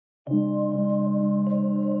Don't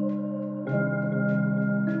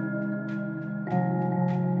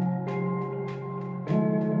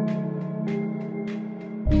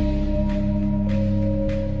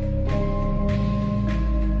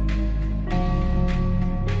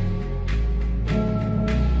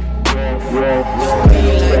be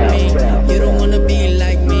like me, you don't wanna be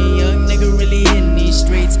like me. Young nigga really in these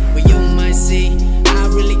streets, where you might see I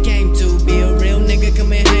really came to be a real nigga.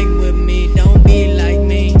 Come and hang with me. Don't be like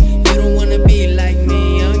me, you don't wanna be like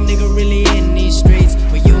me. Young nigga really in these streets,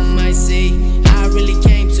 where you might see I really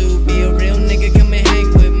came to be a real nigga. Come and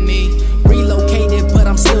hang with me. Relocated, but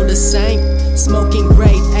I'm still the same. Smoking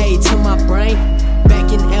grade A to my brain.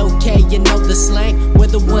 Back in LK, you know the slang. We're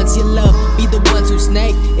the ones you love, be the ones who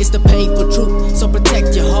snake. It's the painful truth, so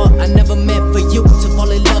protect your heart. I never meant for you to fall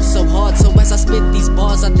in love so hard. So as I spit these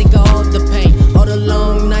bars, I think of all the pain, all the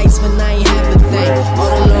long nights when I ain't have a thing, all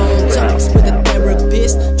the long talks with a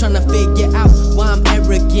therapist, trying to figure out why I'm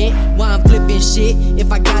arrogant, why I'm flipping shit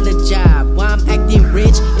if I got a job, why I'm acting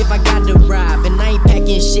rich if I got to rob. And I ain't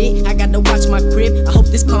packing shit, I got to watch my crib. I hope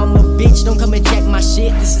this karma bitch don't come and jack my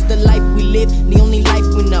shit. This is the life we live, the only life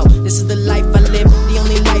we know. This is the life I live, the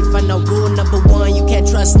only life I know. Rule number one, you can't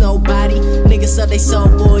trust nobody. Niggas sell they soul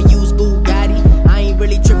for a used Bugatti. I ain't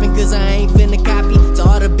really tripping cause I ain't finna copy. To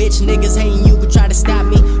all the bitch niggas hating you could try to stop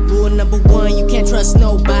me. Rule number one, you can't trust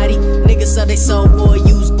nobody. Niggas sell they soul for a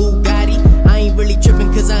used Bugatti. I ain't really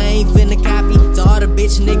tripping cause I ain't finna copy. To all the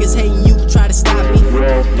bitch niggas hating you could try to stop me.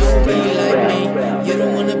 Don't be like me, you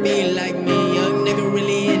don't wanna be like me. Young nigga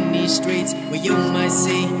really in these streets, where you might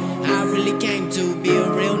see I really came to be a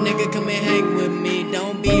real nigga. Come and hang with me.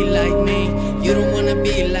 Don't be like me, you don't wanna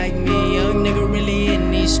be like me. Young nigga really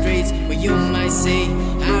in these streets, where you might see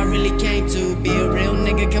I really came to be a real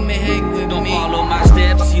nigga. Come and hang with me. Don't follow my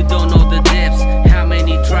steps, you don't know the depths. How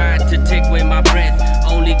many tried to take away my breath?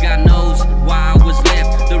 Only God knows why I was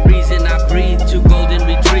left. The reason I breathe to golden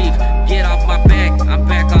retrieve. Get off my back, I'm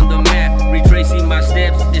back on the map. Retracing my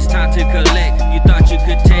steps, it's time to collect. You thought you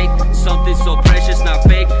could take something so precious, not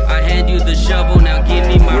fake. I hand you the shovel, now give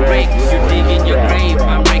me my rake. You're digging your grave,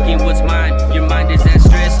 I'm raking what's mine. Your mind is at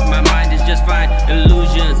stress, my mind is just fine.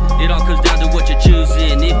 Illusions, it all comes down to what you're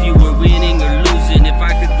choosing. If you were winning or losing, if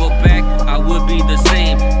I could go back, I would be the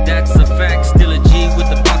same. That's a fact, still a G with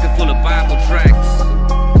a pocket full of Bible tracts.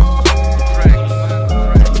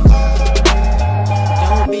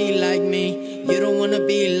 Don't be like me, you don't wanna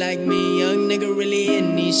be like me. Young nigga really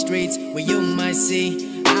in these streets, where you might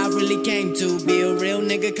see I really came to be a real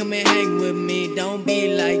nigga. Come and hang with me. Don't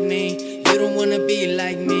be like me, you don't wanna be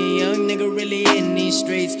like me. Young nigga really in these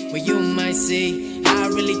streets, where you might see I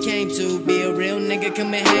really came to be a real nigga.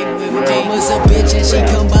 Come and hang with me. Mama's a bitch and she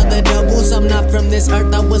come by the doubles. I'm not from this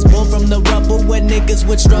earth, I was born from the rubble, where niggas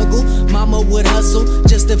would struggle. Mama would hustle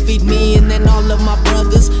just to feed me and then all of my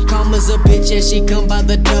brothers. Mama's a bitch and she come by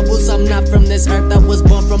the doubles. I'm not from this earth, I was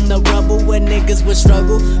born from the rubble, where niggas would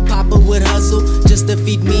struggle. Papa would hustle just to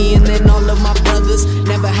feed me and then all of my brothers.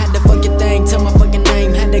 Never had to fucking thing till my fucking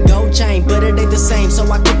name had a gold chain, but it ain't the same. So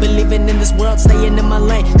I keep believing in this world, staying in my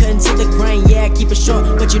lane. Couldn't see the grain, yeah, keep it short,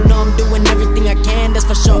 but you know I'm doing everything I can, that's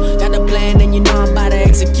for sure. Got a plan and you know I'm about to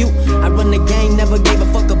execute. I run the game, never gave a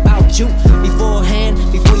fuck about you. Beforehand,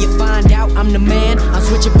 before you find out I'm the man, I'm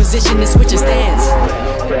switching position and switching stance.